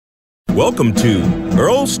Welcome to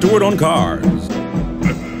Earl Stewart on Cars.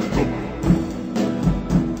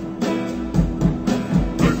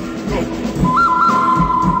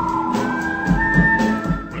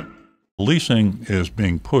 Leasing is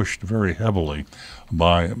being pushed very heavily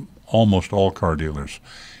by almost all car dealers.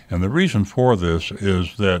 And the reason for this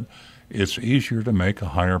is that it's easier to make a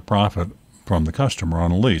higher profit from the customer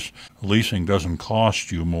on a lease. Leasing doesn't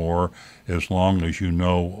cost you more as long as you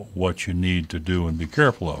know what you need to do and be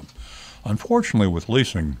careful of. Unfortunately, with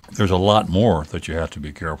leasing, there's a lot more that you have to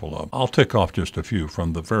be careful of. I'll tick off just a few.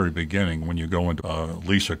 From the very beginning, when you go into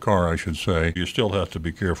lease a car, I should say, you still have to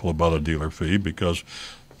be careful about a dealer fee because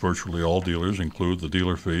virtually all dealers include the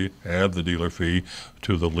dealer fee, add the dealer fee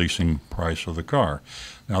to the leasing price of the car.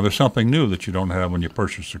 Now, there's something new that you don't have when you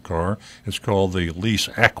purchase a car. It's called the lease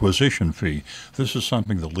acquisition fee. This is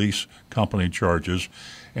something the lease company charges,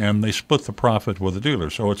 and they split the profit with the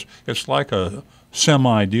dealer. So it's like a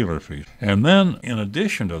semi-dealer fee. And then, in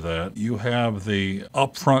addition to that, you have the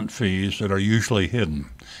upfront fees that are usually hidden.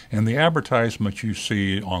 And the advertisements you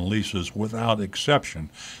see on leases, without exception,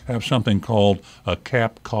 have something called a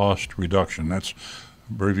cap cost reduction. That's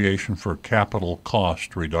abbreviation for capital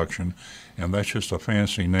cost reduction, and that's just a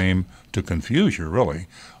fancy name to confuse you, really,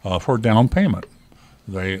 for down payment.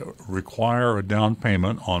 They require a down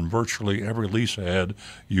payment on virtually every lease ad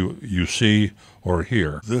you see or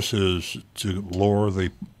hear. This is to lower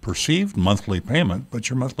the perceived monthly payment, but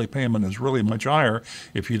your monthly payment is really much higher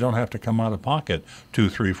if you don't have to come out of pocket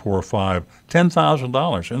 $2,000, $3,000, $4,000, $5,000,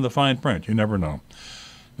 $10,000 in the fine print. You never know.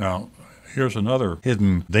 Now, here's another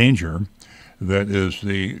hidden danger that is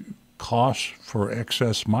the cost for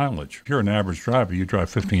excess mileage. If you're an average driver, you drive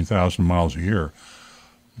 15,000 miles a year.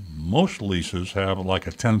 Most leases have like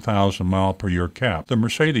a 10,000 mile per year cap. The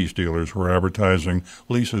Mercedes dealers were advertising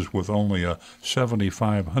leases with only a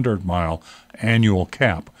 7,500 mile annual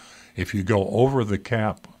cap. If you go over the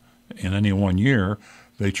cap in any 1 year,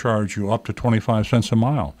 they charge you up to 25 cents a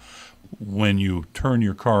mile. When you turn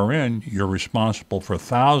your car in, you're responsible for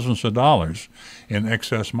thousands of dollars in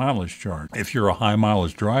excess mileage charge. If you're a high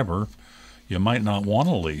mileage driver, you might not want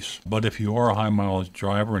a lease. But if you are a high mileage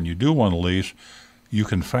driver and you do want a lease, you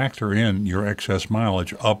can factor in your excess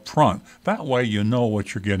mileage up front. That way you know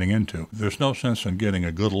what you're getting into. There's no sense in getting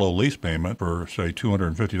a good low lease payment for, say,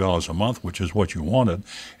 $250 a month, which is what you wanted,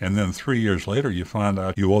 and then 3 years later you find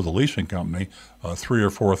out you owe the leasing company 3,000 or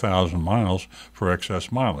 4,000 miles for excess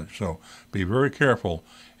mileage. So be very careful,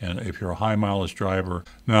 and if you're a high mileage driver.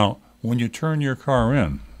 Now, when you turn your car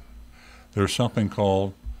in, there's something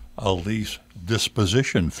called a lease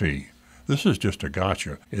disposition fee. This is just a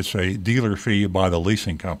gotcha. It's a dealer fee by the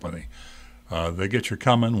leasing company. They get you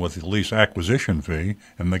coming with the lease acquisition fee,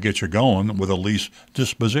 and they get you going with a lease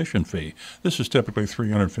disposition fee. This is typically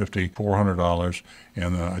 $350, $400,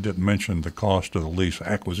 and I didn't mention the cost of the lease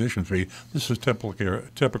acquisition fee. This is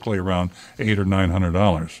typically around $800 or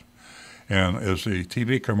 $900. And as the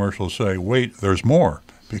TV commercials say, wait, there's more,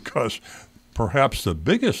 because perhaps the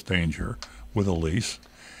biggest danger with a lease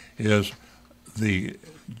is the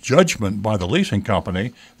judgment by the leasing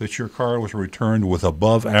company that your car was returned with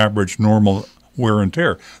above average normal wear and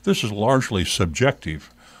tear. This is largely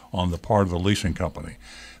subjective on the part of the leasing company.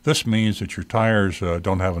 This means that your tires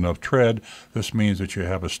don't have enough tread. This means that you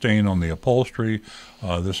have a stain on the upholstery.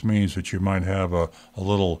 This means that you might have a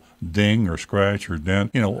little ding or scratch or dent.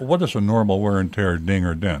 You know, what is a normal wear and tear ding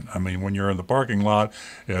or dent? I mean, when you're in the parking lot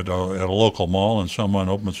at a local mall and someone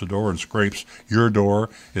opens the door and scrapes your door,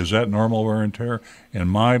 is that normal wear and tear? In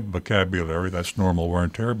my vocabulary, that's normal wear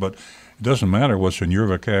and tear, but it doesn't matter what's in your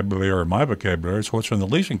vocabulary or my vocabulary. It's what's in the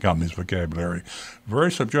leasing company's vocabulary.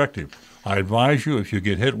 Very subjective. I advise you, if you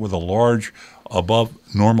get hit with a large above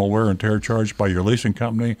normal wear and tear charge by your leasing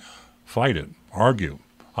company, fight it, argue.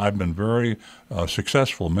 I've been very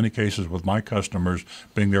successful in many cases with my customers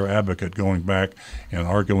being their advocate, going back and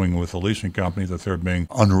arguing with the leasing company that they're being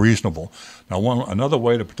unreasonable. Now, another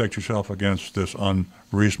way to protect yourself against this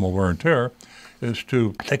unreasonable wear and tear is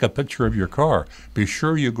to take a picture of your car. Be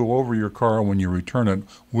sure you go over your car when you return it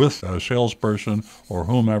with a salesperson or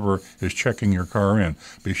whomever is checking your car in.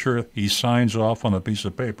 Be sure he signs off on a piece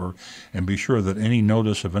of paper, and be sure that any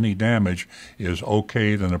notice of any damage is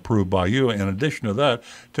okayed and approved by you. In addition to that,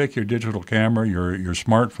 take your digital camera, your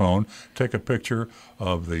smartphone, take a picture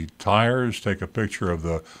of the tires, take a picture of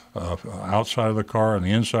the outside of the car and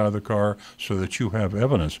the inside of the car so that you have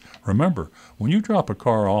evidence. Remember, when you drop a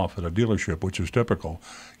car off at a dealership, which is typical,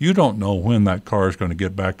 you don't know when that car is going to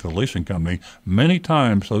get back to the leasing company. Many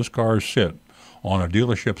times those cars sit on a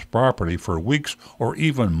dealership's property for weeks or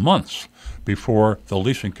even months before the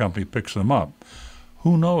leasing company picks them up.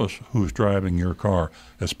 who knows who's driving your car,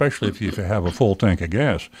 especially if you have a full tank of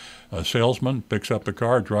gas. A salesman picks up the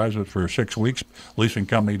car, drives it for 6 weeks. Leasing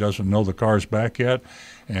company doesn't know the car's back yet,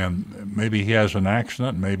 and maybe he has an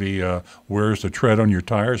accident, maybe wears the tread on your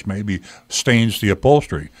tires, maybe stains the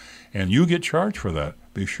upholstery, and you get charged for that.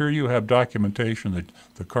 Be sure you have documentation that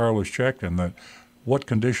the car was checked and that what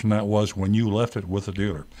condition that was when you left it with the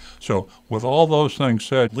dealer. So with all those things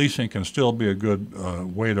said, leasing can still be a good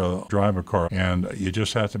way to drive a car, and you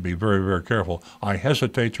just have to be very, very careful. I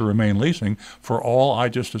hesitate to remain leasing for all I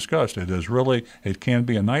just discussed. It can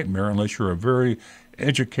be a nightmare unless you're a very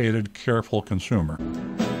educated, careful consumer.